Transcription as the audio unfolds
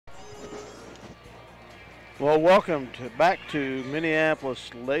Well, welcome back to Minneapolis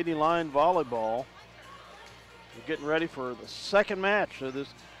Lady Line Volleyball. We're getting ready for the second match of this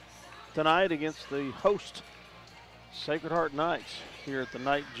tonight against the host, Sacred Heart Knights, here at the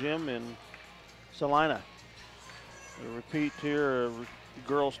Knight Gym in Salina. A repeat here, the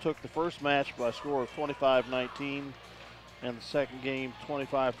girls took the first match by a score of 25-19, and the second game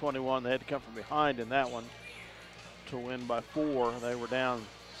 25-21. They had to come from behind in that one to win by 4. They were down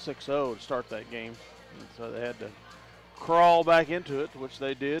 6-0 to start that game. And so they had to crawl back into it, which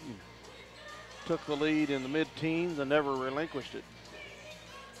they did, and took the lead in the mid-teens and never relinquished it.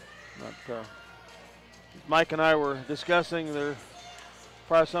 But Mike and I were discussing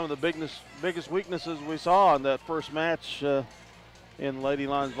probably some of the biggest weaknesses we saw in that first match in Lady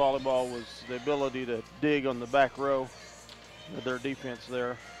Lines Volleyball was the ability to dig on the back row, their defense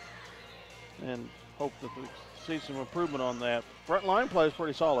there, and hope that we see some improvement on that. Front line play is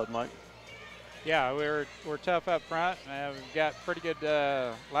pretty solid, Mike. Yeah, we're tough up front. We've got pretty good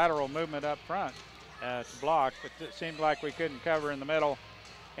lateral movement up front to block, but it seemed like we couldn't cover in the middle.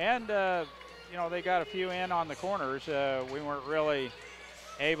 And, you know, they got a few in on the corners. We weren't really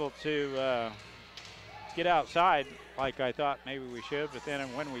able to get outside like I thought maybe we should, but then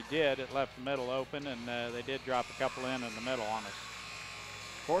when we did, it left the middle open, and they did drop a couple in the middle on us.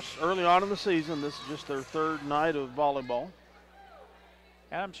 Of course, early on in the season, this is just their third night of volleyball.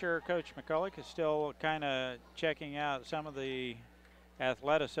 And I'm sure Coach McCulloch is still kind of checking out some of the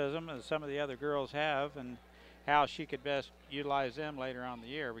athleticism that some of the other girls have and how she could best utilize them later on in the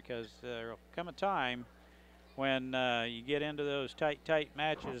year, because there will come a time when you get into those tight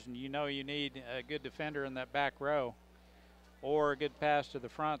matches and you know you need a good defender in that back row or a good pass to the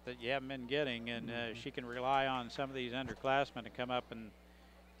front that you haven't been getting, and she can rely on some of these underclassmen to come up and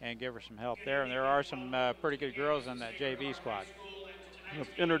give her some help there. And there are some pretty good girls in that JV squad.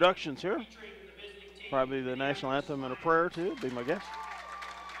 Introductions here. Probably the national anthem and a prayer too, be my guess.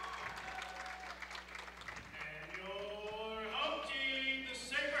 And your home team, the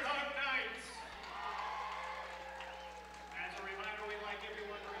Sacred Heart Knights. As a reminder, we'd like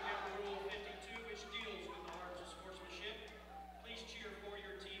everyone to remember Rule 52, which deals with the arts of sportsmanship. Please cheer for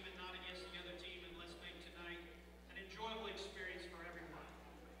your team and not against the other team, and let's make tonight an enjoyable experience for everyone.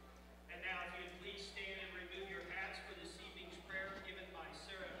 And now, if you'd please stand and remove your hats for this evening's prayer given by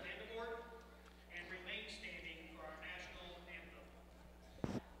Sarah Vandevort, and remain standing for our national anthem.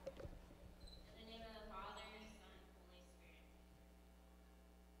 In the name of the Father, Son, and Holy Spirit.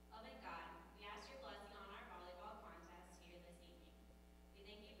 Loving God, we ask your blessing on our volleyball contest here this evening. We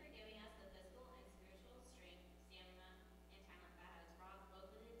thank you for giving us the physical and spiritual strength, stamina, and talent that has brought both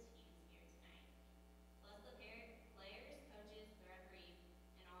of the teams here tonight. Bless the players, coaches, the referee,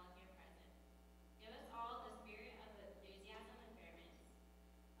 and all of your present. Give us all the spirit of enthusiasm and fairness,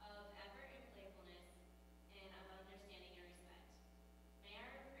 of effort and playfulness, and of understanding and respect. May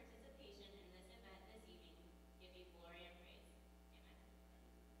our participation in this event this evening give you glory and praise. Amen. In the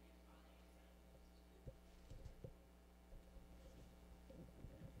name of the Father,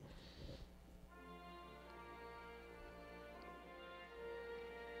 Son, and Holy Spirit.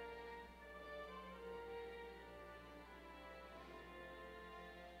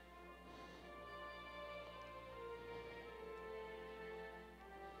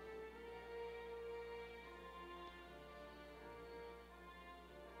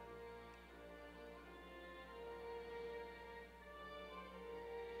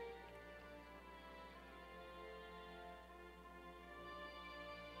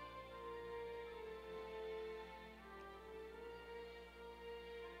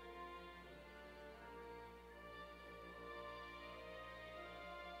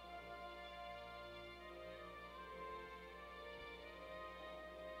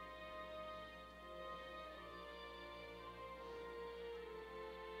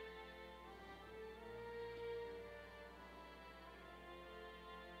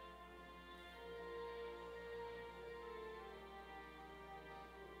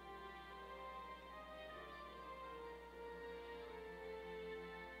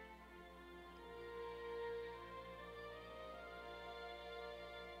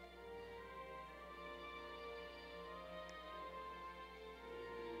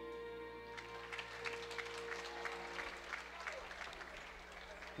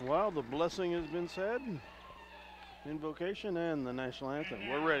 Well, the blessing has been said, invocation, and the national anthem.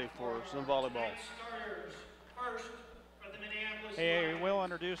 We're ready for some volleyball. First, for the Minneapolis Hey, we'll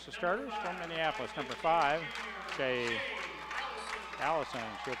introduce the starters from Minneapolis. Number 5, Shay Allison.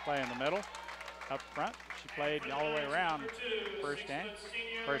 She'll play in the middle. Up front, she played all the way around first match.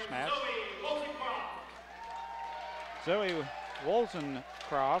 Zoe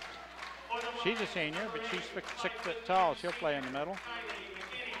Wollzencroft She's a senior, but she's 6 foot tall. She'll play in the middle.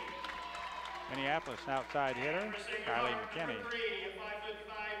 Minneapolis outside hitter, Kylie McKinney.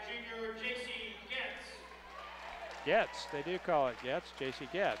 Getz, they do call it Getz,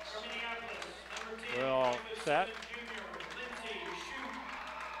 JC Getz. Will set.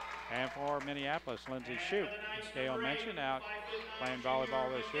 And for Minneapolis, Lindsay Shoup, as Dale mentioned, out playing volleyball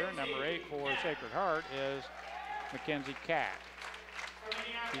this year. Number 8 for Sacred Heart is Mackenzie Cack.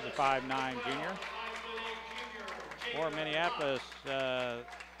 She's a 5'9" junior. For Minneapolis, the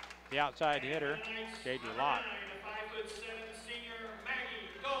outside hitter, Jadra Lott.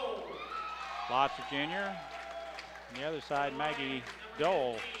 Lott's a junior. On the other side, Maggie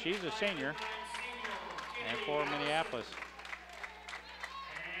Dole. She's a senior. And for Minneapolis,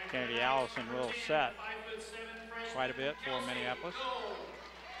 Kennedy Allison will set quite a bit for Minneapolis.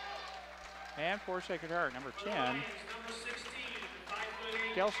 And for Sacred Heart, number 10,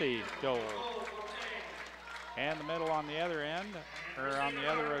 Kelsey Dole. And the middle on the other end, or on the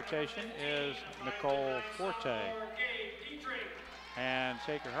other rotation, is Nicole Forte. And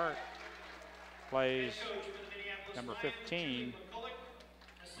Sacred Heart plays number 15,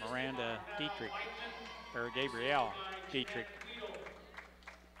 Miranda Dietrich, or Gabrielle Dietrich.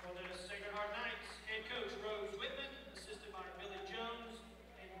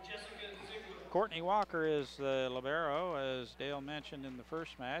 Courtney Walker is the libero, as Dale mentioned in the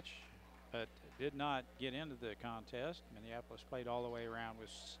first match, but did not get into the contest. Minneapolis played all the way around with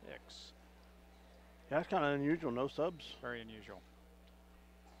 6. Yeah, that's kind of unusual, no subs. Very unusual.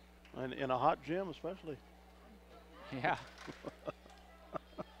 And in a hot gym especially. Yeah.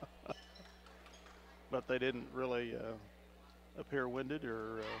 But they didn't really appear winded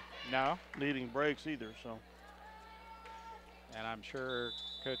or no needing breaks either, so. And I'm sure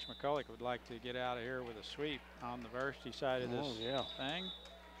Coach McCulloch would like to get out of here with a sweep on the varsity side of this thing.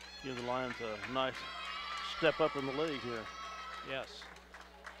 Give the Lions a nice step up in the league here. Yes,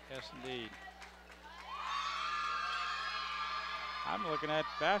 yes indeed. I'm looking at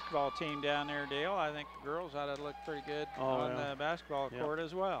the basketball team down there, Dale. I think the girls ought to look pretty good on the basketball court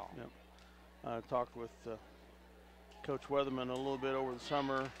as well. Yep. I talked with Coach Weatherman a little bit over the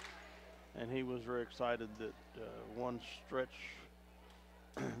summer, and he was very excited that one stretch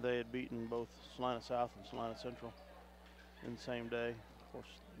they had beaten both Salina South and Salina Central in the same day. Of course,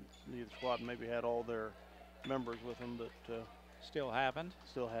 neither squad maybe had all their members with them, but still happened.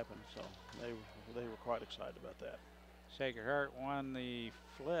 Still happened, so they were quite excited about that. Sacred Heart won the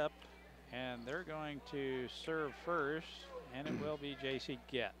flip, and they're going to serve first, and it will be JC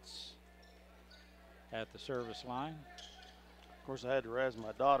Getz at the service line. Of course, I had to razz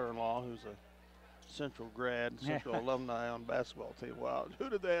my daughter-in-law, who's a Central grad, Central alumni on basketball team. Wow, who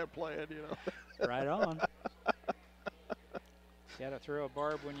did they have playing, you know? Right on. Got to throw a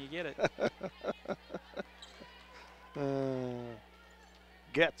barb when you get it.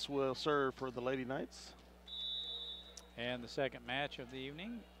 Getz will serve for the Lady Knights. And the second match of the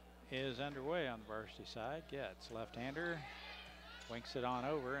evening is underway on the varsity side. Getz, left-hander, winks it on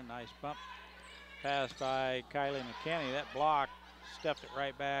over. A nice bump pass by Kylie McKinney. That block stuffed it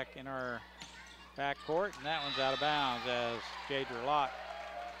right back in our back court, and that one's out of bounds as Jadra Lott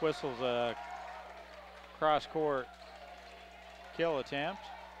whistles a cross-court kill attempt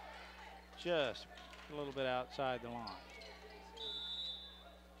just a little bit outside the line.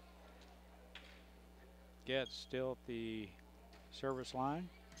 Getz still at the service line.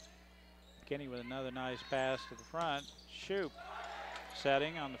 McKinney with another nice pass to the front. Shoup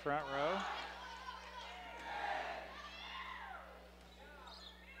setting on the front row.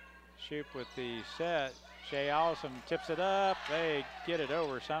 Shoup with the set. Shea Allison tips it up. They get it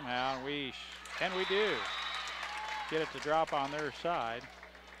over somehow, and we do get it to drop on their side.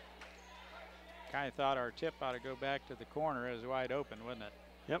 Kind of thought our tip ought to go back to the corner. It was wide open, wasn't it?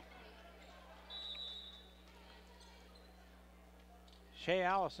 Yep. Shea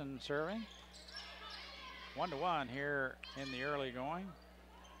Allison serving. 1-1 here in the early going.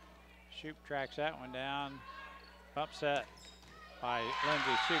 Shoup tracks that one down. Bump set by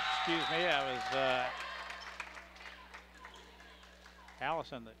Lindsay Shoup. Excuse me, that was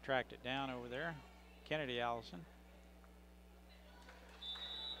Allison that tracked it down over there. Kennedy Allison.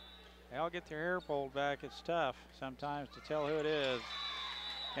 They all get their hair pulled back. It's tough sometimes to tell who it is.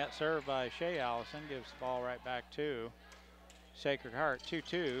 Got served by Shea Allison. Gives the ball right back to Sacred Heart.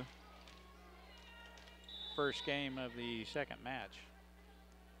 2-2. First game of the second match.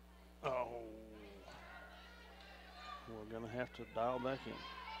 Oh. We're going to have to dial back in.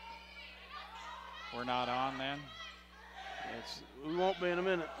 We're not on then? We won't be in a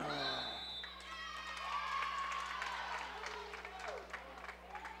minute.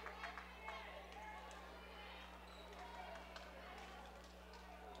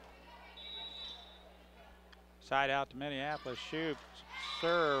 Side out to Minneapolis. Shoot,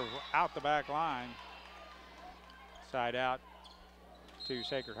 serve out the back line. Side out to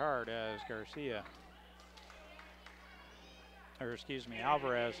Sacred Heart as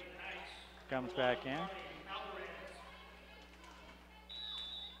Alvarez comes back in.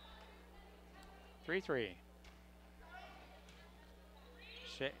 3-3.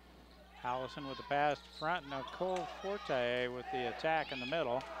 Allison with the pass to front, and Nicole Forte with the attack in the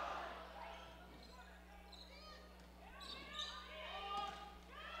middle.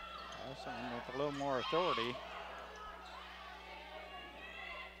 Allison with a little more authority.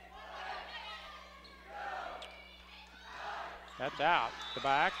 That's out the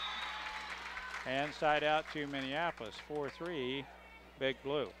back. And side out to Minneapolis. 4-3, Big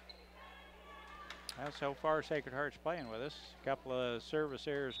Blue. Well, so far, Sacred Heart's playing with us. A couple of service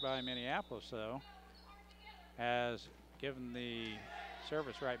errors by Minneapolis, though, has given the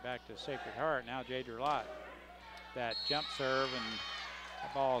service right back to Sacred Heart. Now Jade Lott, that jump serve, and the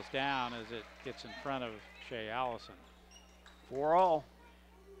ball's down as it gets in front of Shea Allison. 4 all.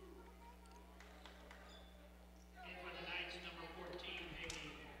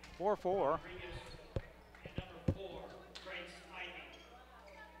 4-4.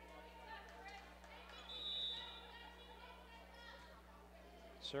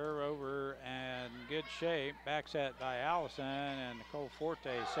 Serve over and good shape. Back set by Allison, and Nicole Forte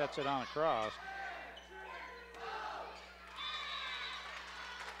sets it on a cross.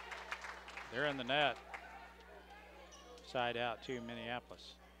 They're in the net. Side out to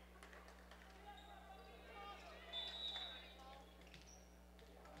Minneapolis.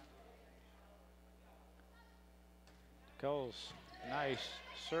 Nicole's nice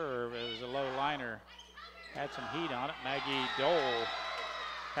serve. It was a low liner. Had some heat on it. Maggie Dole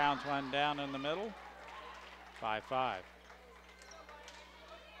pounds one down in the middle. 5-5.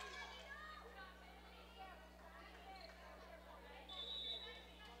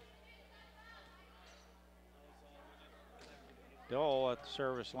 Dole at the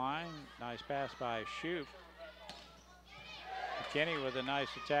service line. Nice pass by Shoup. McKinney with a nice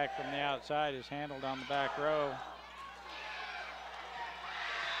attack from the outside is handled on the back row.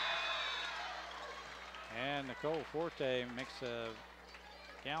 And Nicole Forte makes a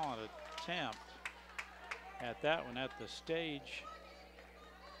gallant attempt at that one at the stage.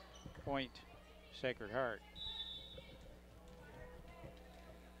 Point, Sacred Heart.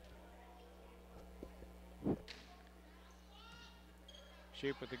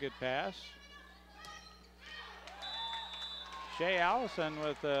 Shoup with a good pass. Shea Allison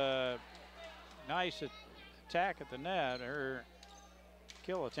with a nice attack at the net. Her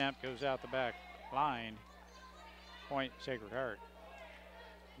kill attempt goes out the back line. Point, Sacred Heart.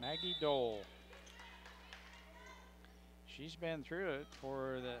 Maggie Dole. She's been through it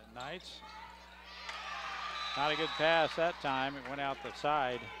for the Knights. Not a good pass that time. It went out the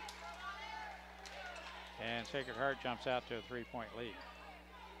side. And Sacred Heart jumps out to a 3-point lead.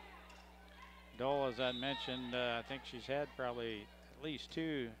 Dole, as I mentioned, I think she's had probably at least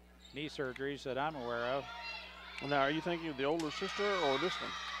 2 knee surgeries that I'm aware of. Now, are you thinking of the older sister or this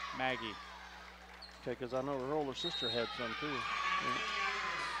one? Maggie. Okay, because I know her older sister had some too.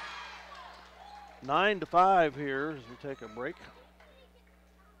 Yeah. 9-5 here as we take a break.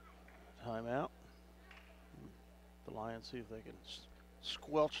 Timeout. The Lions see if they can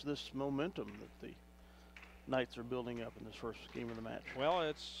squelch this momentum that the Knights are building up in this first game of the match. Well,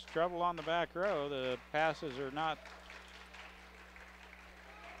 it's trouble on the back row. The passes are not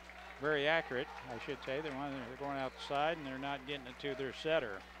very accurate, I should say. They're going outside and they're not getting it to their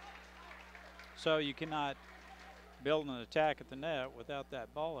setter. So you cannot build an attack at the net without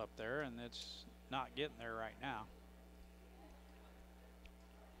that ball up there, and it's not getting there right now.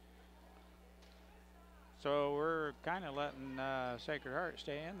 So we're kind of letting Sacred Heart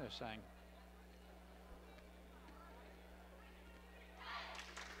stay in this thing.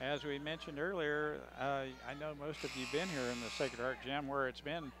 As we mentioned earlier, I know most of you have been here in the Sacred Heart Gym where it's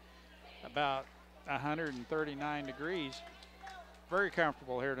been about 139 degrees. Very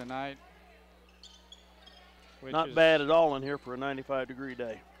comfortable here tonight. Not bad at all in here for a 95-degree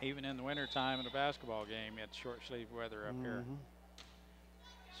day. Even in the wintertime in a basketball game, it's short sleeve weather up here.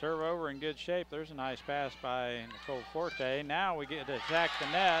 Serve over in good shape. There's a nice pass by Nicole Forte. Now we get to attack the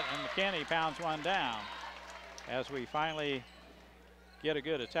net, and McKinney pounds one down. As we finally get a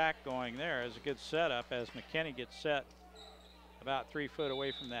good attack going there, as a good setup as McKinney gets set about 3 foot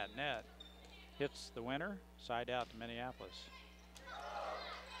away from that net. Hits the winner, side out to Minneapolis.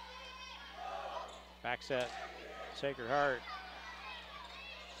 Back set, Sacred Heart.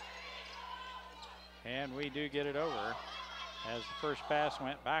 And we do get it over as the first pass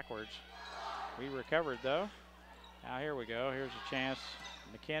went backwards. We recovered though. Now here we go. Here's a chance.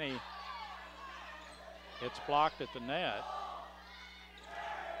 McKinney, it's blocked at the net.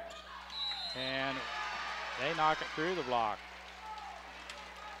 And they knock it through the block.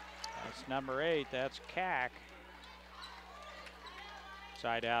 That's number 8. That's Cack.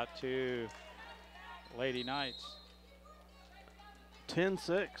 Side out to Lady Knights.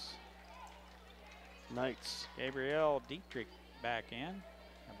 10-6. Knights. Gabrielle Dietrich back in,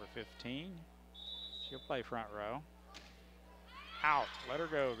 number 15. She'll play front row. Out. Let her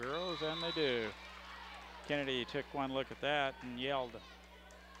go, girls, and they do. Kennedy took one look at that and yelled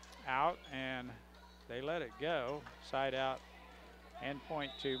out, and they let it go. Side out and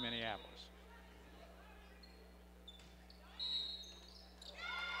point to Minneapolis.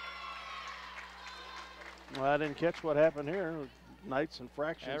 Well, I didn't catch what happened here. Knights and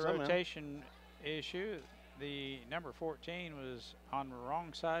fractions. A rotation issue. The number 14 was on the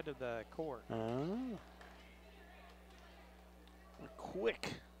wrong side of the court. A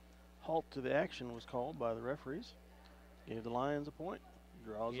quick halt to the action was called by the referees. Gave the Lions a point.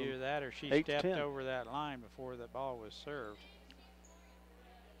 Draws Either that or she 8 to stepped 10. over that line before the ball was served.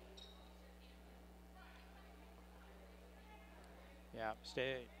 Yeah,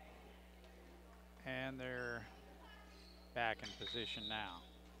 stay. And they're back in position now.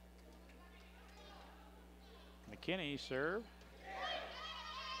 McKinney serve.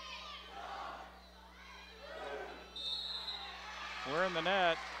 We're in the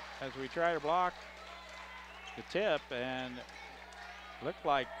net as we try to block the tip, and looked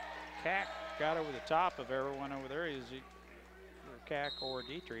like Cack got over the top of everyone over there. Is it Cack or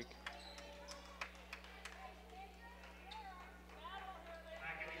Dietrich?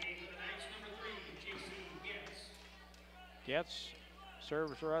 Back in the game for the Knights, number 3, JC Getz. Getz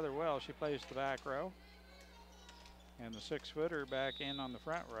serves rather well. She plays the back row. And the 6-footer back in on the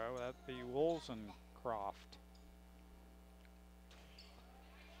front row. That'd be Woolsencroft.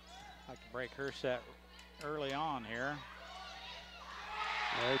 Like to break her set early on here.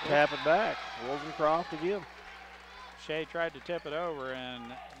 They tap it back. Woolsencroft to give. Shea tried to tip it over, and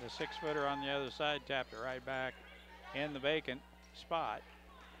the 6-footer on the other side tapped it right back in the vacant spot.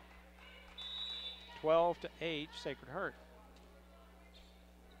 12-8, Sacred Heart.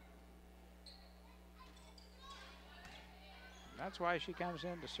 That's why she comes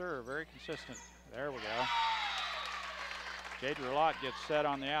in to serve. Very consistent. There we go. Jade Roulotte gets set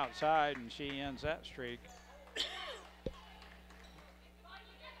on the outside, and she ends that streak.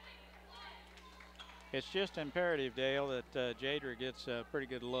 It's just imperative, Dale, that Jadra gets a pretty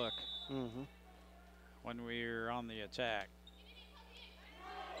good look when we're on the attack.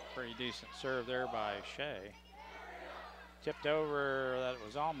 Pretty decent serve there by Shea. Tipped over, that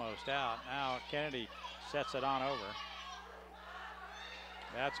was almost out. Now Kennedy sets it on over.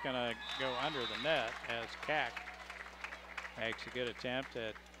 That's going to go under the net as Cack makes a good attempt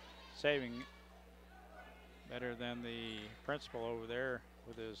at saving, better than the principal over there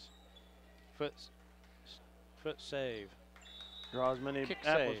with his foot save. Draws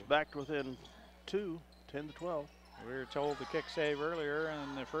Minneapolis back to within 2, 10-12. We were told the kick save earlier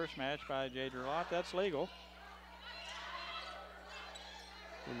in the first match by Jade Roulotte. That's legal.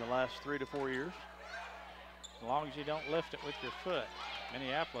 In the last 3 to 4 years. As long as you don't lift it with your foot.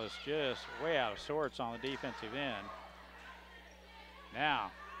 Minneapolis just way out of sorts on the defensive end.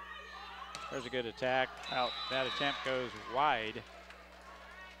 Now, there's a good attack. Out. That attempt goes wide.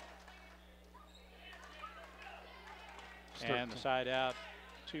 And the side out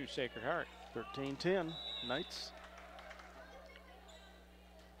to Sacred Heart. 13-10, Knights.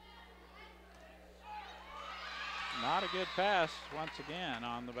 Not a good pass once again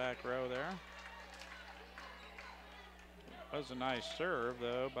on the back row there. Was a nice serve,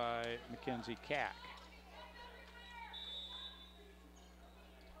 though, by Mackenzie Cack.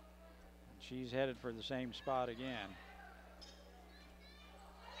 She's headed for the same spot again.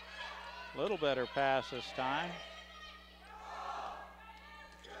 A little better pass this time.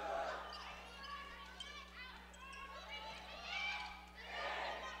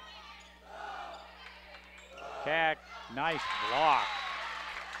 Cack, nice block.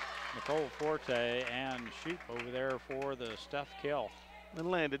 Nicole Forte and Shoop over there for the stuff kill.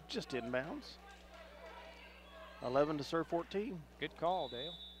 And landed just inbounds. 11 to serve 14. Good call,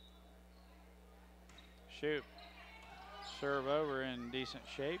 Dale. Shoop. Serve over in decent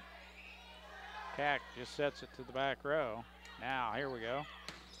shape. Cack just sets it to the back row. Now, here we go.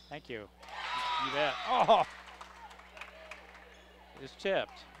 Thank you. You bet. Oh! It's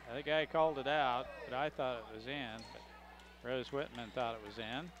tipped. The guy called it out, but I thought it was in. But Rose Whitman thought it was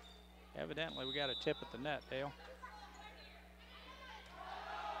in. Evidently, we got a tip at the net, Dale.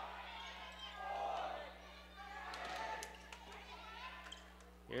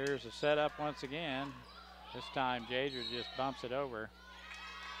 Here's a setup once again. This time Jadra just bumps it over.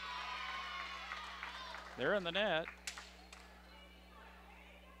 They're in the net.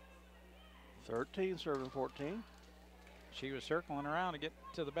 13 serving 14. She was circling around to get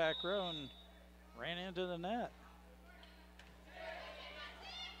to the back row and ran into the net.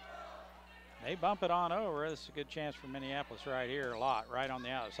 They bump it on over. This is a good chance for Minneapolis right here. Lott right on the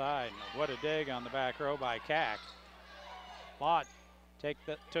outside. What a dig on the back row by Cack. Lott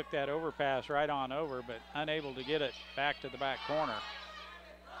took that overpass right on over, but unable to get it back to the back corner.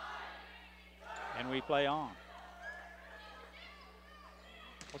 And we play on.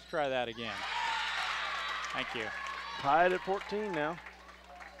 Let's try that again. Thank you. Tied at 14 now.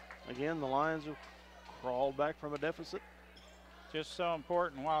 Again, the Lions have crawled back from a deficit. Just so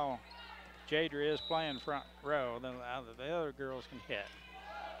important while Jadra is playing front row, the other girls can hit,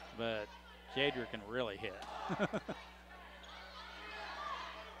 but Jadra can really hit.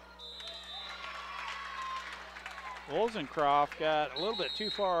 Woolsencroft got a little bit too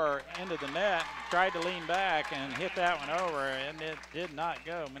far into the net, tried to lean back and hit that one over, and it did not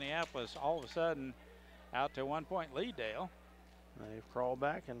go. Minneapolis all of a sudden out to 1 point lead, Dale. They've crawled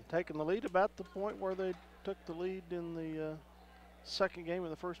back and taken the lead about the point where they took the lead in the second game of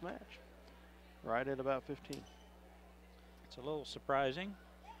the first match, right at about 15. It's a little surprising.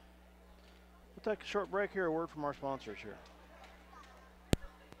 We'll take a short break here. A word from our sponsors here.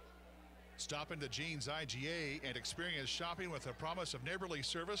 Stop into Jean's IGA and experience shopping with a promise of neighborly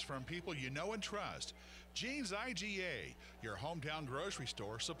service from people you know and trust. Jean's IGA, your hometown grocery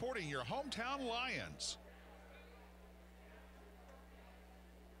store supporting your hometown Lions.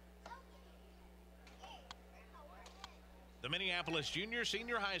 The Minneapolis Junior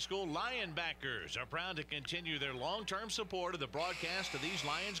Senior High School Lionbackers are proud to continue their long-term support of the broadcast of these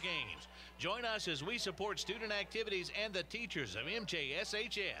Lions games. Join us as we support student activities and the teachers of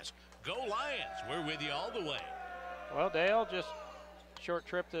MJSHS. Go Lions! We're with you all the way. Well, Dale, just short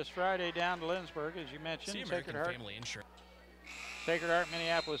trip this Friday down to Lindsborg, as you mentioned. See American Family Insurance. Sacred Heart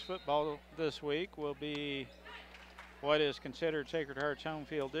Minneapolis football this week will be what is considered Sacred Heart's home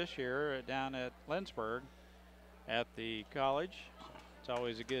field this year down at Lindsborg at the college. It's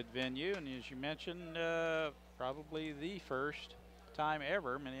always a good venue, and as you mentioned, probably the first time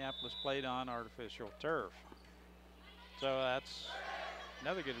ever Minneapolis played on artificial turf. So that's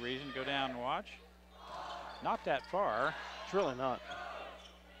another good reason to go down and watch. Not that far. It's really not.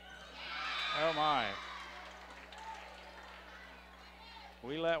 Oh my.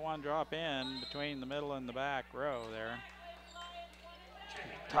 We let one drop in between the middle and the back row there.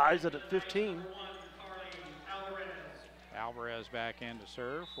 Ties it at 15. Alvarez back in to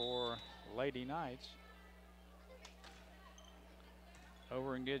serve for Lady Knights.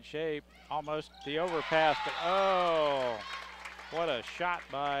 Over in good shape. Almost the overpass, but oh, what a shot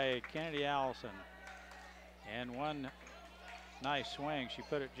by Kennedy Allison. And one nice swing. She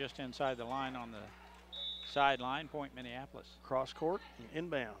put it just inside the line on the sideline. Point Minneapolis. Cross court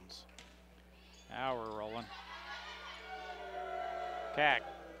and inbounds. Now we're rolling. Cack.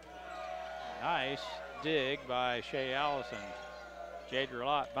 Nice dig by Shea Allison. Jadra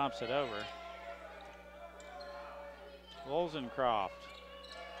Lott bumps it over. Woolsencroft.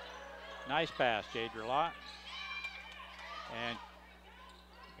 Nice pass, Jadra Lott. And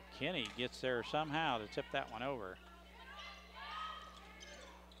McKinney gets there somehow to tip that one over.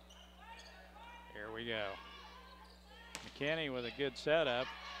 Here we go. McKinney with a good setup.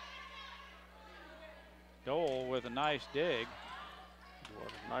 Dole with a nice dig.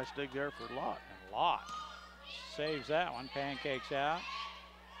 What a nice dig there for Lott. And Lott saves that one, pancakes out.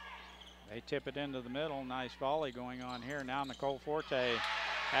 They tip it into the middle. Nice volley going on here. Now Nicole Forte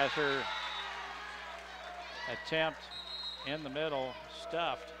has her attempt in the middle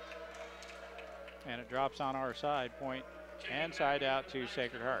stuffed. And it drops on our side. Point and side out to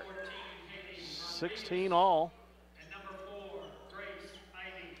Sacred Heart. 16 all. And number 4, Grace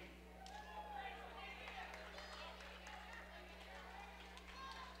Ivy.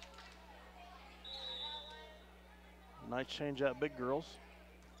 Nice change out, big girls.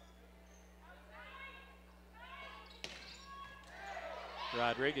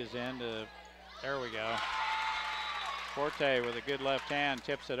 Rodriguez in to, there we go. Forte with a good left hand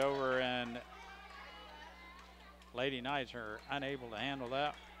tips it over, and Lady Knights are unable to handle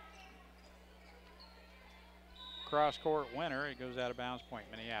that. Cross court winner, it goes out of bounds, point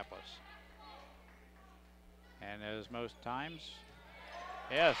Minneapolis. And as most times,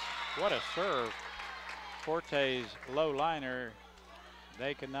 yes, what a serve. Forte's low liner,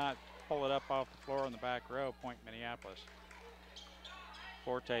 they could not pull it up off the floor in the back row, point Minneapolis.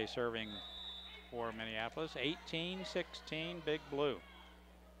 Forte serving for Minneapolis, 18-16, Big Blue.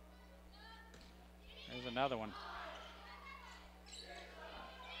 There's another one.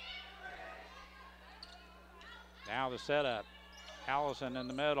 Now the setup. Allison in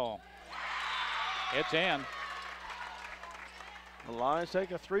the middle. It's in. The Lions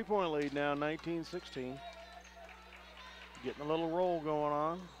take a 3-point lead now, 19-16. Getting a little roll going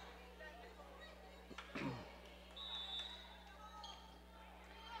on.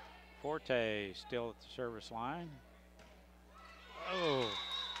 Forte still at the service line. Oh.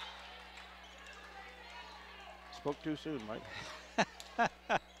 Spoke too soon, Mike.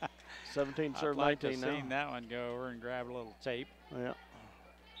 17 serve, I'd like 19 to now. seen that one go over and grab a little tape. Yeah.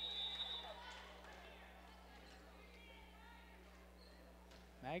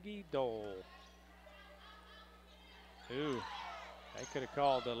 Maggie Dole. Ooh, they could have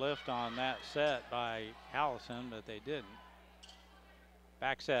called the lift on that set by Allison, but they didn't.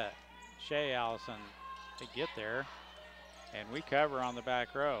 Back set, Shea Allison. They get there, and we cover on the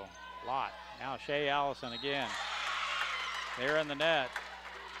back row. Lot. Now Shea Allison again. They're in the net.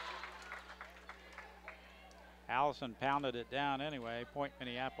 Allison pounded it down anyway. Point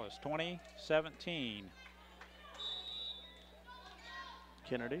Minneapolis, 20-17.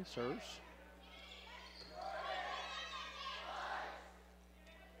 Kennedy serves.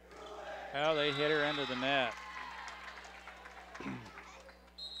 Oh, they hit her into the net.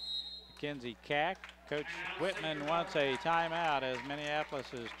 Mackenzie Cack. Coach Whitman wants a timeout as Minneapolis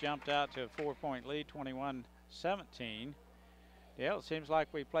has jumped out to a 4-point lead, 21-17. Yeah, it seems like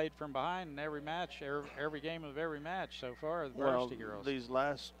we played from behind in every match, every game of every match so far, the varsity girls. These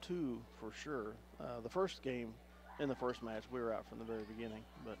last two for sure. The first game, in the first match, we were out from the very beginning.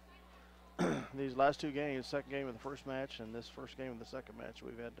 But these last two games, second game of the first match and this first game of the second match,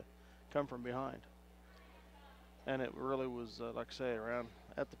 we've had to come from behind. And it really was, like I say, around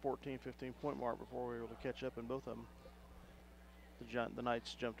at the 14, 15-point mark before we were able to catch up in both of them. The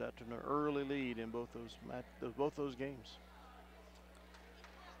Knights jumped out to an early lead in both those games.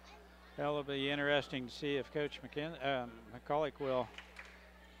 Well, it'll be interesting to see if Coach McCulloch will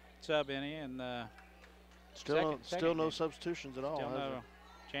sub any in the Still second no game. substitutions at all. Still no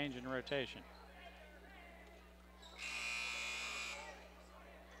change in rotation.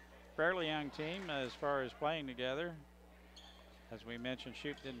 Fairly young team as far as playing together. As we mentioned,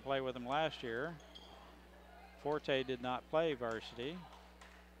 Shoup didn't play with them last year. Forte did not play varsity.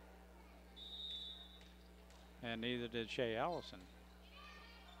 And neither did Shea Allison.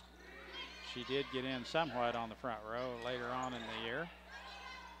 She did get in somewhat on the front row later on in the year.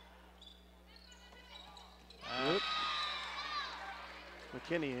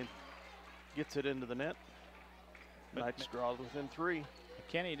 McKinney gets it into the net. Knights draw within 3.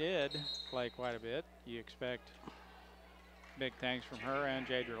 McKinney did play quite a bit. You expect big things from her and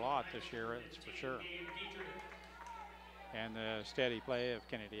Jadra Lott this year, that's for sure. And the steady play of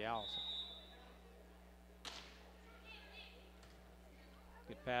Kennedy Allison.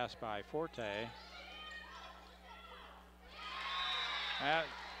 Good pass by Forte. That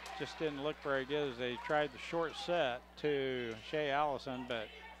just didn't look very good as they tried the short set to Shea Allison, but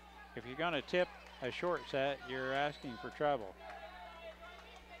if you're going to tip a short set, you're asking for trouble.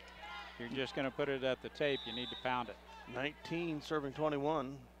 If you're just going to put it at the tape, you need to pound it. 19 serving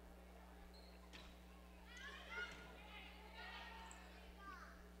 21.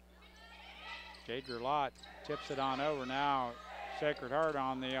 Jadra Lott tips it on over now. Sacred Heart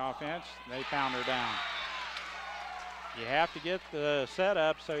on the offense. They pound her down. You have to get the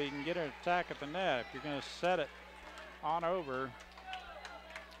setup so you can get an attack at the net. If you're going to set it on over,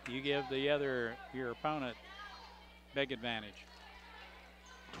 you give your opponent big advantage.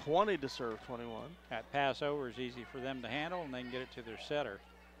 20 to serve 21. That pass over is easy for them to handle, and they can get it to their setter.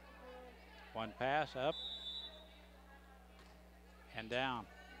 One pass up and down.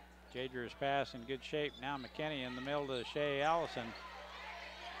 Jadra's pass in good shape. Now McKinney in the middle to Shea Allison.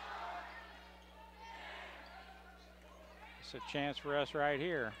 It's a chance for us right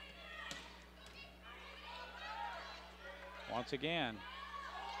here. Once again,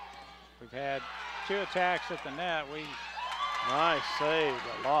 we've had 2 attacks at the net. Nice save,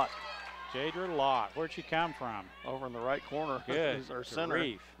 a lot. Jadra Lott, where'd she come from? Over in the right corner. Good. Our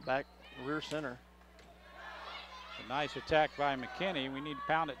center, back rear center. A nice attack by McKinney. We need to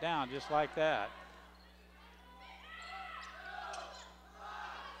pound it down just like that.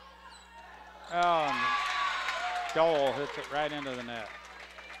 Oh, and Dole hits it right into the net.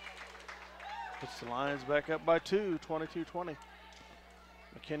 Puts the Lions back up by 2, 22-20.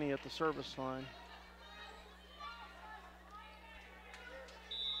 McKinney at the service line.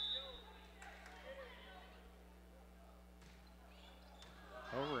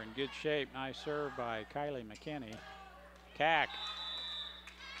 Over in good shape. Nice serve by Kylie McKinney. Cack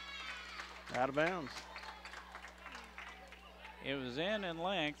Out of bounds. It was in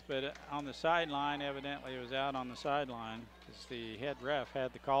length, but on the sideline, evidently it was out on the sideline because the head ref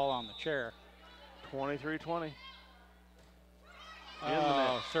had the call on the chair. 23-20.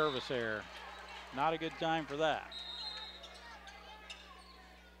 Oh, service error. Not a good time for that.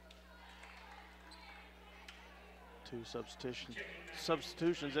 Two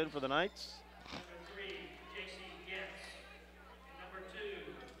substitutions in for the Knights. Number 3, J.C. Getz. And number 2,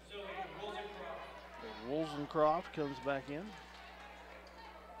 Zoe Woolsencroft. Woolsencroft comes back in.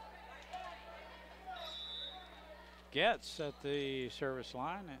 Getz at the service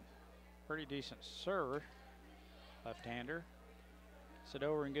line. A pretty decent server. Left-hander. Sit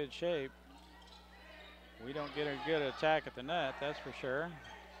over in good shape. We don't get a good attack at the net, that's for sure.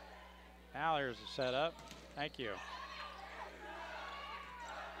 Now there's a setup. Thank you.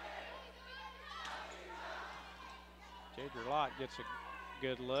 Jadra Lott gets a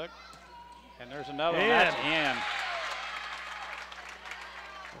good look. And there's another one. That's in.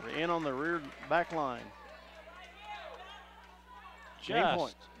 We're in on the rear back line. Just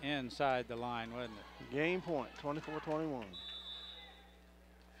point. Inside the line, wasn't it? Game point, 24-21.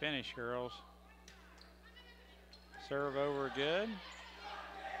 Finish, girls. Serve over good.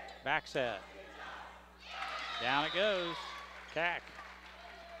 Back set. Down it goes. Cack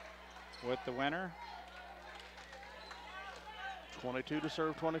with the winner. 22 to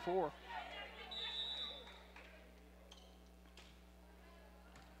serve 24.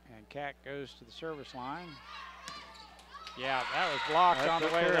 And Cack goes to the service line. Yeah, that was blocked on the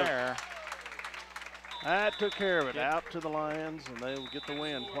way there. That took care of it. Out to the Lions, and they will get the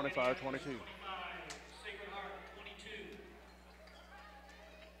win, 25-22. Sacred Heart, 22.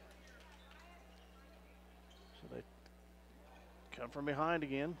 So they come from behind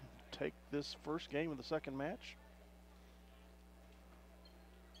again, take this first game of the second match.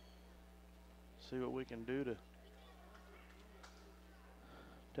 See what we can do to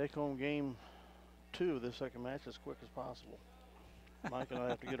take home game 2 of this second match as quick as possible. Mike and I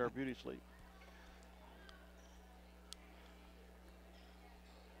have to get our beauty sleep.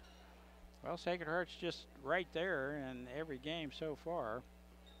 Well, Sacred Heart's just right there in every game so far.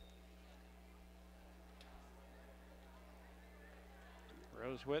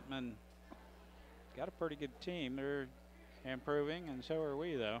 Rose Whitman got a pretty good team. They're improving, and so are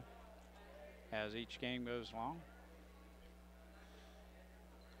we, though, as each game goes along.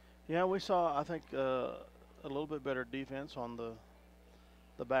 Yeah, we saw, I think, a little bit better defense on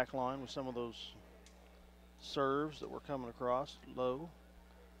the back line with some of those serves that were coming across low.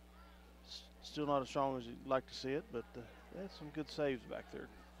 Still not as strong as you'd like to see it, but they had some good saves back there.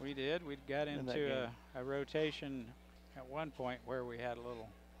 We did. We got into a rotation at one point where we had a little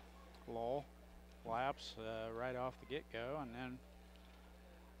lull, lapse right off the get-go, and then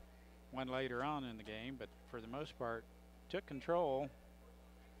one later on in the game, but for the most part, took control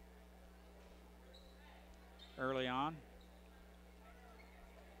early on.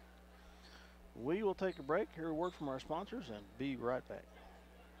 We will take a break, hear a word from our sponsors, and be right back.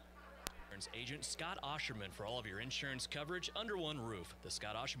 Agent Scott Osherman for all of your insurance coverage under one roof. The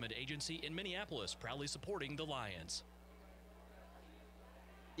Scott Osherman Agency in Minneapolis, proudly supporting the Lions.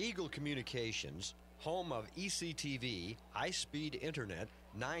 Eagle Communications, home of ECTV, high-speed internet,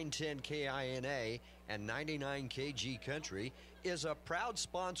 910 KINA, and 99 KG Country, is a proud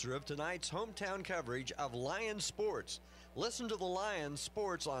sponsor of tonight's hometown coverage of Lions sports. Listen to the Lions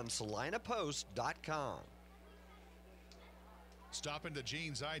sports on SalinaPost.com. Stop into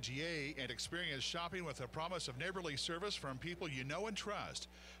Jean's IGA and experience shopping with a promise of neighborly service from people you know and trust.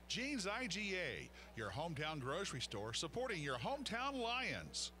 Jean's IGA, your hometown grocery store supporting your hometown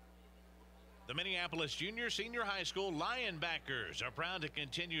Lions. The Minneapolis Junior Senior High School Lionbackers are proud to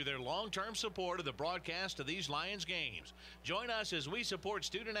continue their long-term support of the broadcast of these Lions games. Join us as we support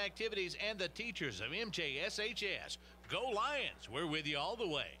student activities and the teachers of MJSHS. Go Lions! We're with you all the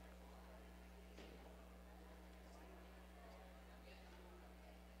way.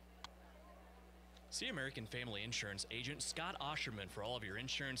 See American Family Insurance agent Scott Osherman for all of your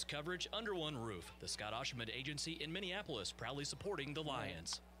insurance coverage under one roof. The Scott Osherman Agency in Minneapolis, proudly supporting the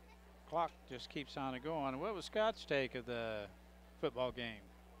Lions. Clock just keeps on going. What was Scott's take of the football game?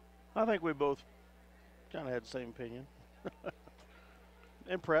 I think we both kind of had the same opinion.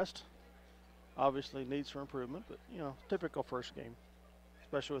 Impressed. Obviously needs for improvement, but, you know, typical first game,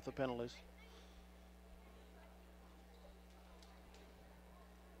 especially with the penalties.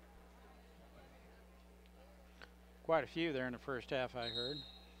 Quite a few there in the first half, I heard.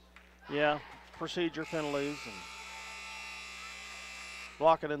 Yeah, procedure penalties and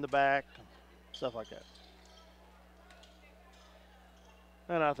blocking in the back, stuff like that.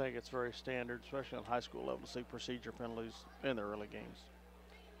 And I think it's very standard, especially on high school level, to see procedure penalties in the early games.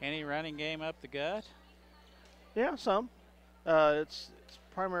 Any running game up the gut? Yeah, some. It's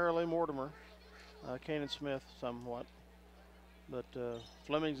primarily Mortimer, Kanan Smith somewhat, but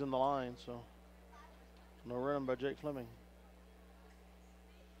Fleming's in the line, so no running by Jake Fleming.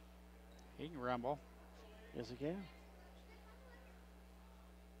 He can rumble. Yes, he can.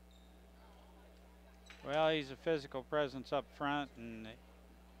 Well, he's a physical presence up front, and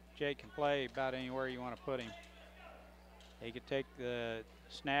Jake can play about anywhere you want to put him. He could take the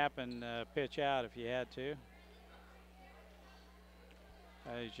snap and pitch out if you had to.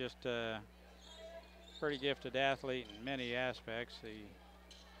 He's just a pretty gifted athlete in many aspects. The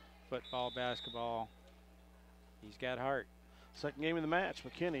football, basketball, he's got heart. Second game of the match,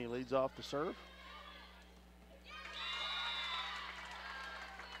 McKinney leads off the serve.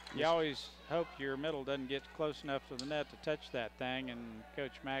 You always hope your middle doesn't get close enough to the net to touch that thing, and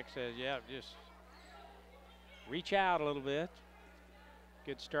Coach Mack says, yeah, just reach out a little bit.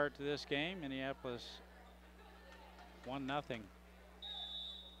 Good start to this game. Minneapolis 1-0.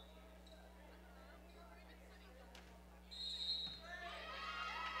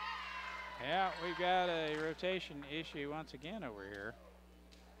 Yeah, we've got a rotation issue once again over here.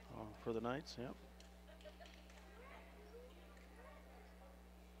 For the Knights, yep.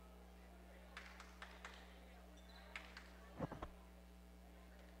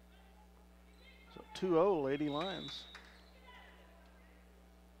 So 2-0 Lady Lions.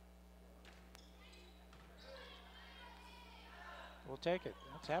 We'll take it.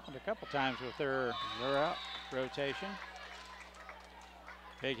 That's happened a couple times with their rotation.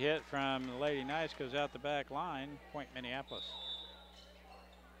 Big hit from the Lady Knights, goes out the back line. Point Minneapolis.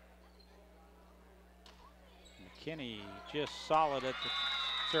 McKinney just solid at the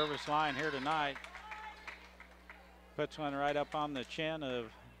service line here tonight. Puts one right up on the chin of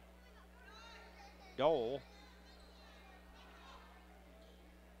Dole.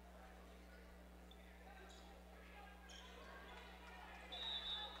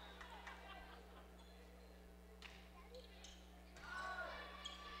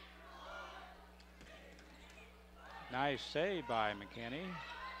 Nice save by McKinney.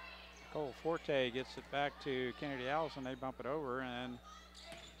 Cole Forte gets it back to Kennedy Allison. They bump it over, and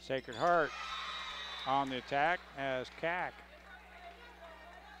Sacred Heart on the attack as Cack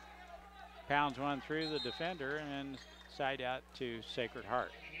pounds one through the defender and side out to Sacred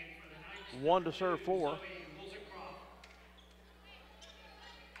Heart. 1 to serve 4.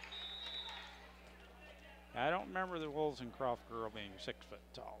 I don't remember the Woolsencroft girl being 6 foot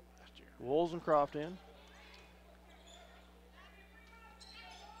tall last year. Woolsencroft in.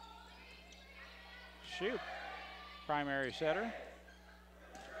 Shoot. Primary setter.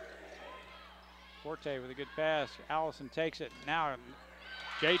 Forte with a good pass. Allison takes it. Now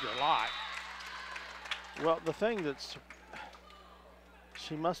Jadra Lott. Well, the thing that's,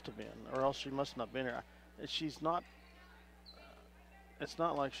 she must have been, or else she must not have been here. She's not, it's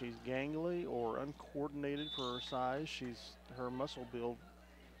not like she's gangly or uncoordinated for her size. Her muscle build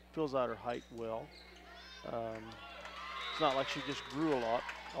fills out her height well. It's not like she just grew a lot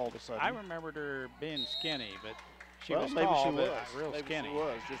all of a sudden. I remembered her being skinny, but she well, was maybe tall, she but was. real Maybe skinny. She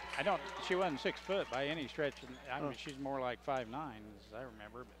was. Just she wasn't 6 foot by any stretch. I mean, she's more like 5'9", as I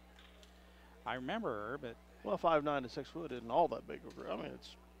remember. But I remember her, but well, 5'9" to 6 foot isn't all that big of a. I mean,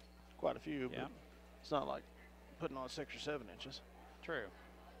 it's quite a few, yeah. But it's not like putting on 6 or 7 inches. True.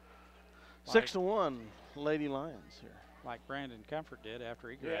 6 to 1, Lady Lions here. Like Brandon Comfort did after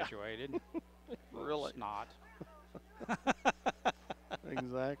he graduated. Really? Snot.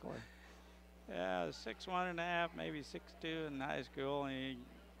 Exactly. Yeah, 6'1.5", maybe 6'2" in high school, and he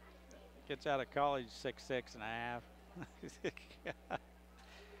gets out of college 6'6.5".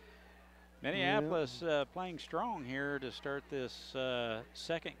 Minneapolis playing strong here to start this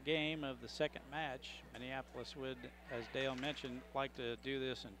second game of the second match. Minneapolis would, as Dale mentioned, like to do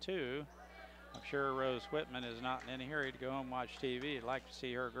this in 2. I'm sure Rose Whitman is not in any hurry to go home and watch TV. I'd like to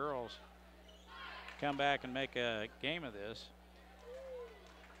see her girls come back and make a game of this.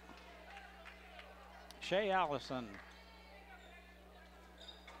 Shay Allison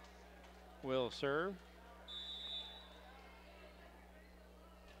will serve.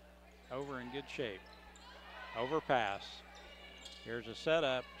 Over in good shape. Overpass. Here's a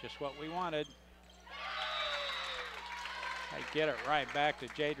setup, just what we wanted. They get it right back to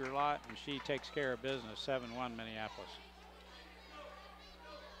Jadra Lott, and she takes care of business. 7-1 Minneapolis.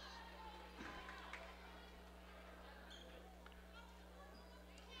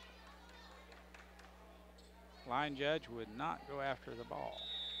 Line judge would not go after the ball.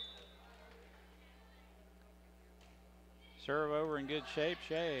 Serve over in good shape.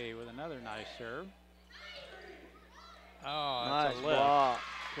 Shea with another nice serve. Oh, Nice that's a lift. block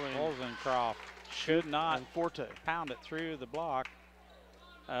between Wolzencroft should not and Forte. pound it through the block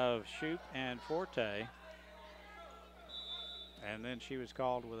of Shoup and Forte. And then she was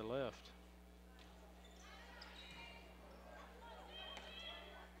called with a lift.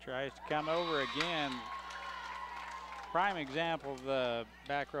 Tries to come over again. Prime example of the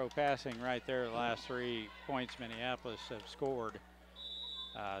back row passing right there. The last 3 points Minneapolis have scored.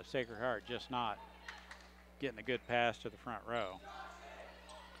 Sacred Heart just not getting a good pass to the front row.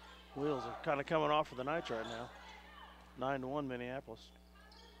 Wheels are kind of coming off for the Knights right now. 9-1 Minneapolis.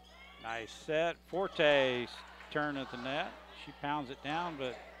 Nice set. Forte's turn at the net. She pounds it down,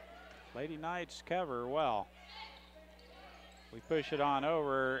 but Lady Knights cover well. We push it on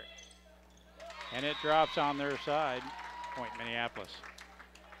over, and it drops on their side. Point Minneapolis.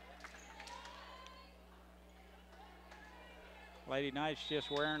 Lady Knights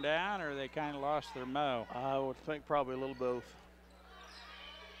just wearing down, or they kind of lost their mo? I would think probably a little both.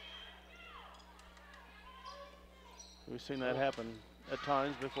 We've seen that happen at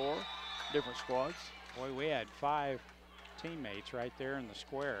times before, different squads. Boy, we had 5 teammates right there in the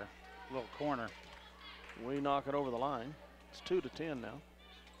square, little corner. We knock it over the line. It's 2-10 now.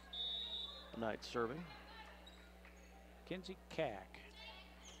 Knights serving. Kinsey Cack.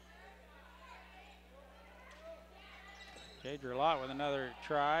 Jadra Lott with another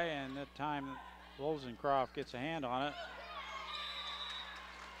try, and that time Wolzencroft gets a hand on it.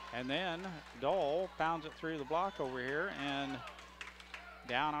 And then Dole pounds it through the block over here and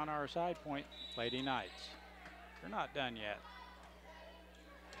down on our side point, Lady Knights. They're not done yet.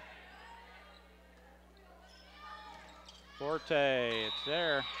 Forte, it's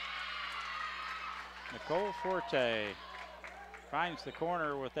there. Nicole Forte finds the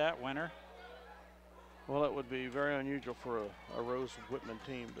corner with that winner. Well, it would be very unusual for a Rose Whitman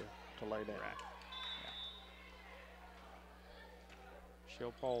team to lay down. Right. Yeah.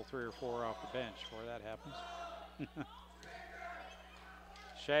 She'll pull 3 or 4 off the bench before that happens.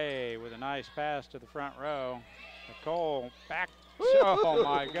 Shea with a nice pass to the front row. Nicole back. Oh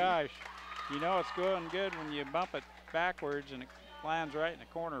my gosh. You know it's going good when you bump it backwards and it lands right in the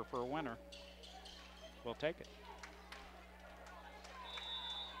corner for a winner. We'll take it.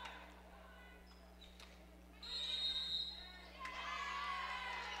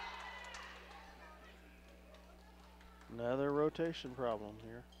 Another rotation problem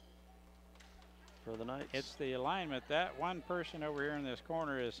here for the Knights. It's the alignment. That one person over here in this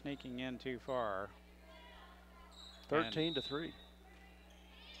corner is sneaking in too far. 13-3.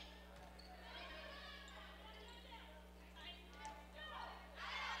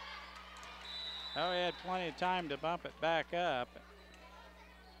 Oh, he had plenty of time to bump it back up.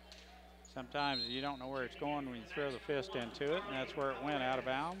 Sometimes you don't know where it's going when you throw the fist into it, and that's where it went out of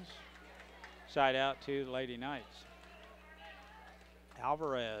bounds. Side out to the Lady Knights.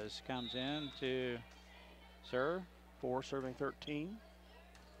 Alvarez comes in to serve. 4 serving 13.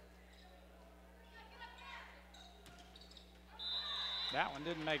 That one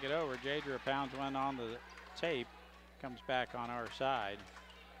didn't make it over. Jadra pounds one on the tape. Comes back on our side.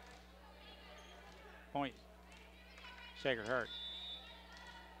 Point Sacred Heart.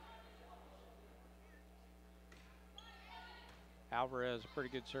 Alvarez, a pretty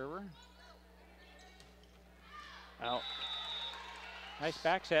good server. Out. Nice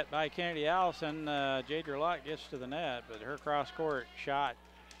back set by Kennedy Allison. Jadra Lott gets to the net, but her cross-court shot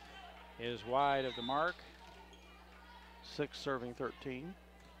is wide of the mark. 6 serving 13.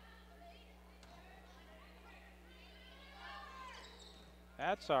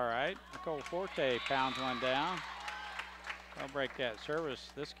 That's all right. Nicole Forte pounds one down. They'll break that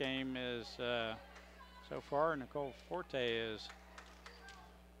service. This game is, so far, Nicole Forte is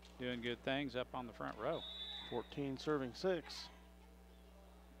doing good things up on the front row. 14 serving 6.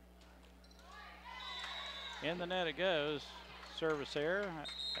 In the net it goes. Service there.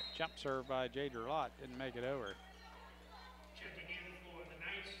 That jump serve by Jadra Lott didn't make it over. Checking in for the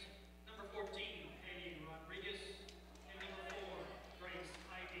Knights, number 14, Haley Rodriguez, and number 4, Grace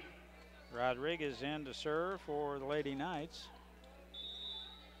Ivy. Rodriguez in to serve for the Lady Knights.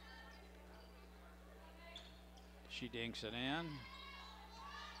 She dinks it in.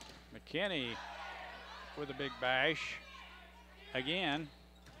 McKinney with a big bash. Again,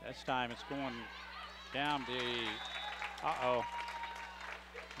 this time it's going down the, uh-oh.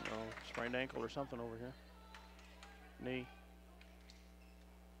 No, sprained ankle or something over here. Knee.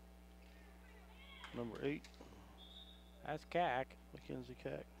 Number 8. That's Cack. Mackenzie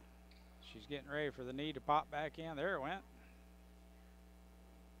Cack. She's getting ready for the knee to pop back in. There it went.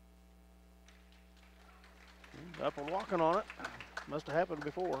 Up and walking on it. Must have happened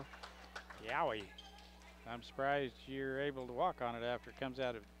before. Yowie. I'm surprised you're able to walk on it after it comes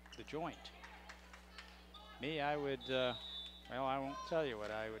out of the joint. Me, I would, well, I won't tell you what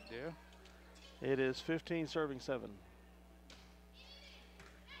I would do. It is 15 serving 7.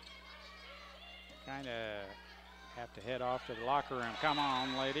 Kind of have to head off to the locker room. Come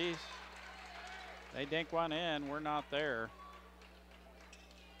on, ladies. They dink one in. We're not there.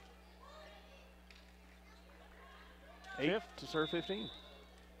 8 to serve 15.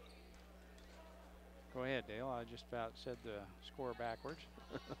 Go ahead, Dale. I just about said the score backwards.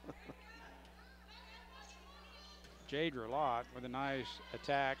 Jade Relot with a nice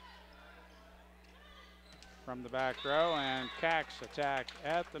attack from the back row, and Cack's attack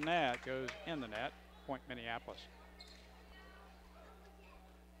at the net goes in the net. Point Minneapolis.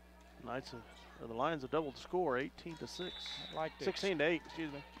 Knights or the Lions have doubled the score, 18 to 6. I'd like to 16 to 8,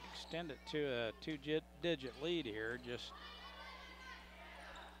 excuse me. Extend it to a two-digit lead here. Just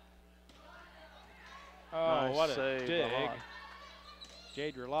Nice what a save, dig. Relot.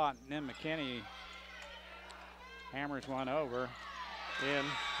 Jade Relot and then McKinney hammers one over.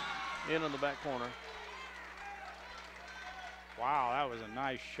 In on the back corner. Wow, that was a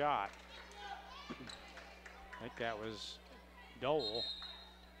nice shot. I think that was Dole.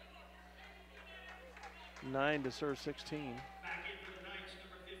 9 to serve 16. Back in for the Knights,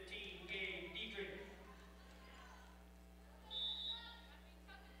 number 15, Gabe Dietrich.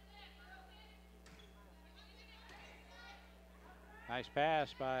 Nice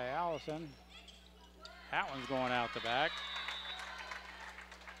pass by Allison. That one's going out the back.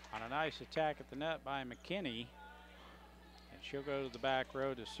 On a nice attack at the net by McKinney. And she'll go to the back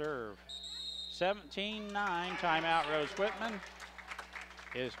row to serve. 17-9, timeout. Rose Whitman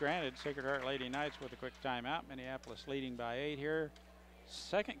is granted. Sacred Heart Lady Knights with a quick timeout. Minneapolis leading by 8 here.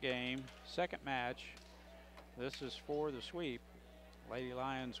 Second game, second match. This is for the sweep. Lady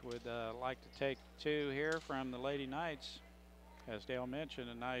Lions would like to take 2 here from the Lady Knights. As Dale mentioned,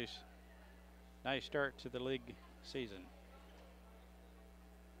 a nice start to the league season.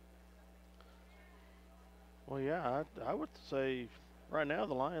 Well, yeah, I would say right now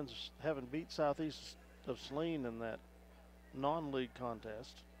the Lions haven't beat Southeast of Saline in that non-league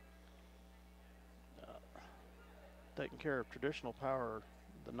contest. Taking care of traditional power,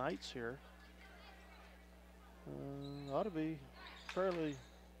 the Knights here ought to be fairly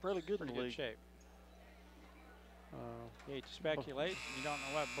good in Pretty the good league. shape. Hate to speculate. You don't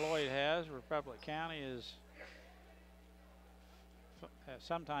know what Beloit has. Republic County is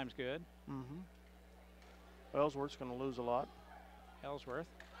sometimes good. Ellsworth's going to lose a lot. Ellsworth.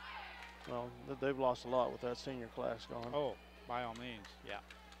 Well, they've lost a lot with that senior class gone. Oh, by all means, yeah.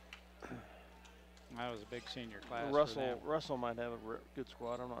 That was a big senior class. For them. Russell might have a good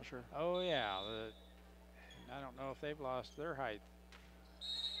squad. I'm not sure. Oh yeah. I don't know if they've lost their height.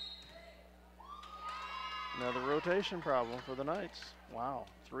 Another rotation problem for the Knights. Wow,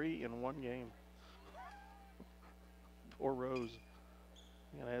 3 in 1 game. Poor Rose.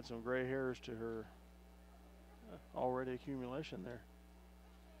 Gonna add some gray hairs to her already accumulation there.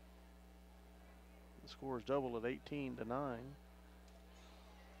 The score is double at 18 to 9.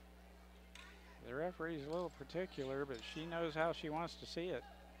 The referee's a little particular, but she knows how she wants to see it.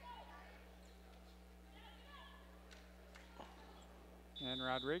 And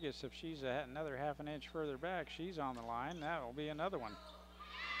Rodriguez, if she's another half an inch further back, she's on the line. That will be another one.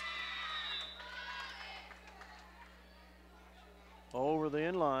 Over the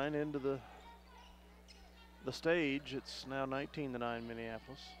end line into the stage. It's now 19 to 9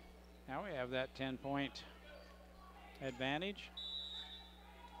 Minneapolis. Now we have that 10-point advantage.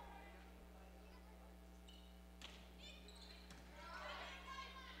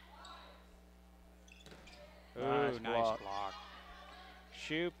 Nice block. block.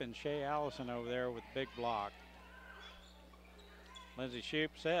 Shoup and Shea Allison over there with big block. Lindsay Shoup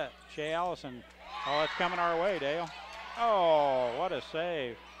set. Shea Allison. Oh, it's coming our way, Dale. Oh, what a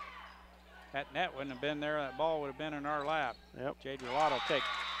save. That net wouldn't have been there. That ball would have been in our lap. Yep. Jade Relot will take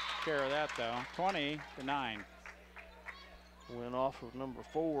care of that, though. 20 to 9. Went off of number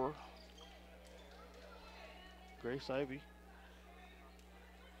 4. Grace Ivy.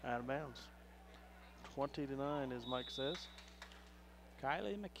 Out of bounds. 20 to 9, as Mike says.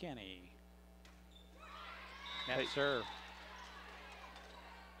 Kylie McKinney. Net Hey. serve.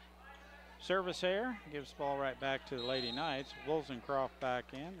 Service here. Gives the ball right back to the Lady Knights. Woolsencroft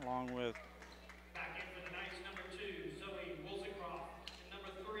back in, along with Back in for the Knights, number 2, Zoe Woolsencroft. And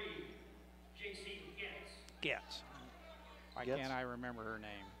number 3, JC Getz. Getz. Why Getz? can't I remember her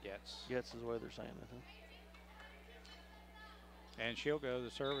name? Getz. Getz is the way they're saying it. Huh? And she'll go to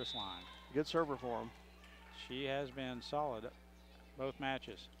the service line. Good server for him. She has been solid both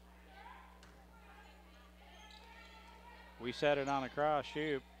matches. We set it on a cross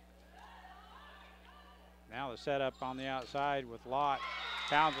shoot. Now the setup on the outside with Lott.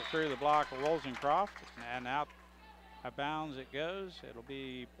 Pounds it through the block of Wollsonecroft, and out of bounds it goes. It'll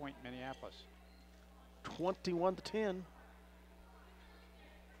be point Minneapolis. 21-10.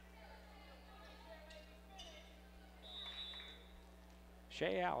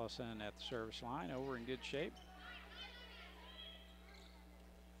 Shay Allison at the service line, over in good shape.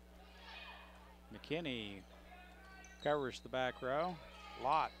 McKinney covers the back row.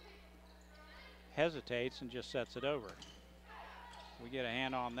 Lott hesitates and just sets it over. We get a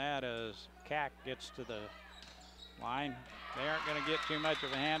hand on that as Cack gets to the line. They aren't going to get too much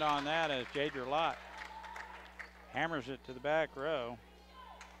of a hand on that as Jadra Lott hammers it to the back row.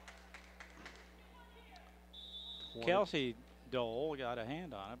 Kelsey Dole got a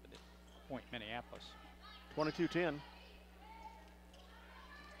hand on it, but point Minneapolis. 22-10.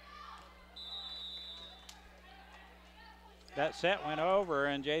 That set went over,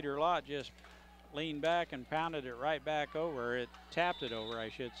 and Jadra Lott just leaned back and pounded it right back over. It tapped it over, I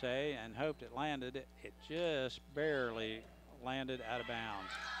should say, and hoped it landed. It just barely landed out of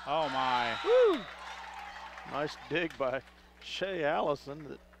bounds. Oh, my. Woo! Nice dig by Shay Allison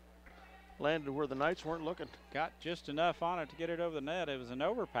that landed where the Knights weren't looking. Got just enough on it to get it over the net. It was an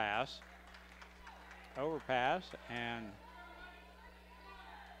overpass. And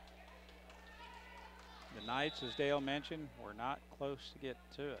the Knights, as Dale mentioned, were not close to get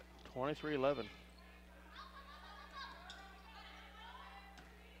to it. 23-11.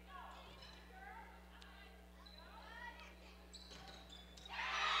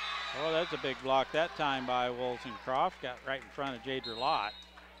 Well, that's a big block that time by Wollsonecroft. Got right in front of Jadra Lott.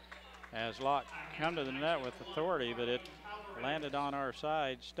 As Lott come to the net with authority, but it landed on our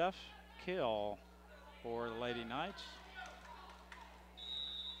side. Stuff kill for the Lady Knights.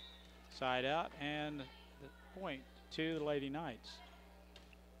 Side out, and the point to the Lady Knights.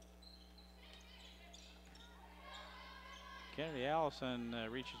 Kennedy Allison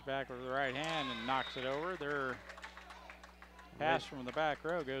reaches back with the right hand and knocks it over. Their pass from the back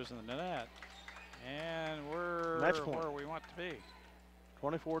row goes in the net. And we're where we want to be.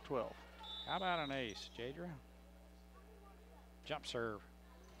 24-12. How about an ace, Jadra? Jump serve.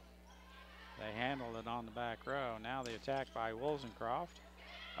 They handled it on the back row. Now the attack by Wollsonecroft.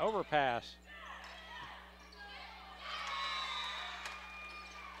 Overpass.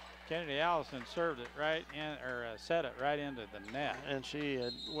 Kennedy Allison served it right in, or set it right into the net. And she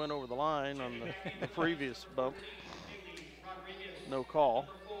had went over the line on the previous bump. No call.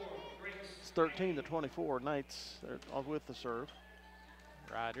 It's 13-24. Knights are with the serve.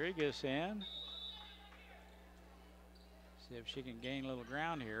 Rodriguez in. See if she can gain a little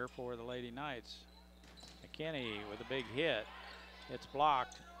ground here for the Lady Knights. McKinney with a big hit. It's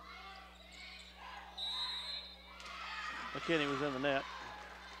blocked. McKinney was in the net.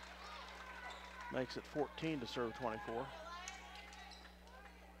 Makes it 14 to serve 24.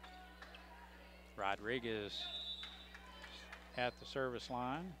 Rodriguez at the service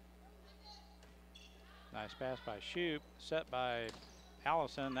line. Nice pass by Shoup, set by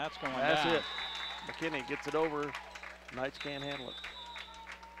Allison. That's going down. That's it. McKinney gets it over. Knights can't handle it.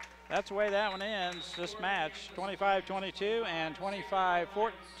 That's the way that one ends. This match, 25-22 and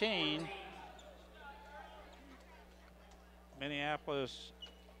 25-14. Minneapolis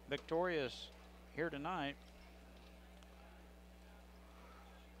victorious here tonight.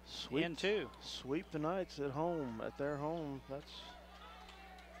 In two. Sweep the Knights at home, at their home. That's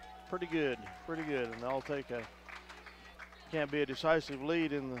pretty good, And they'll take can't be a decisive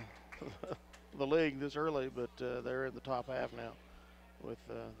lead in the league this early, but they're in the top half now with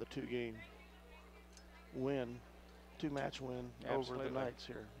the two-match win over the Knights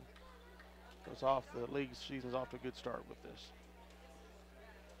here. The league season's off to a good start with this.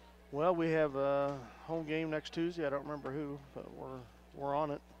 Well, we have a home game next Tuesday. I don't remember who, but we're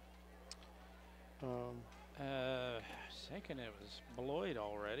on it. Thinking it was Beloit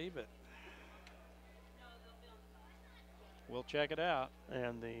already, but we'll check it out.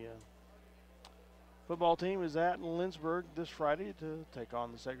 And the football team is at Lindsborg this Friday to take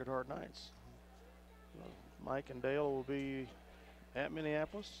on the Sacred Heart Knights. Mike and Dale will be at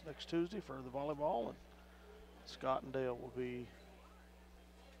Minneapolis next Tuesday for the volleyball, and Scott and Dale will be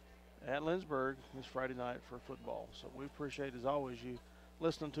at Lindsborg this Friday night for football. So we appreciate, as always, you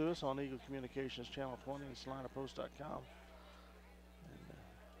listening to us on Eagle Communications Channel 20 and SalinaPost.com. And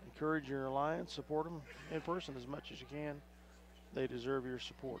encourage your Alliance, support them in person as much as you can. They deserve your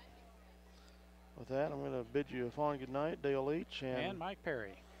support. With that, I'm going to bid you a fond good night, Dale Leech and Mike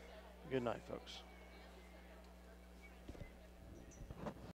Perry. Good night, folks.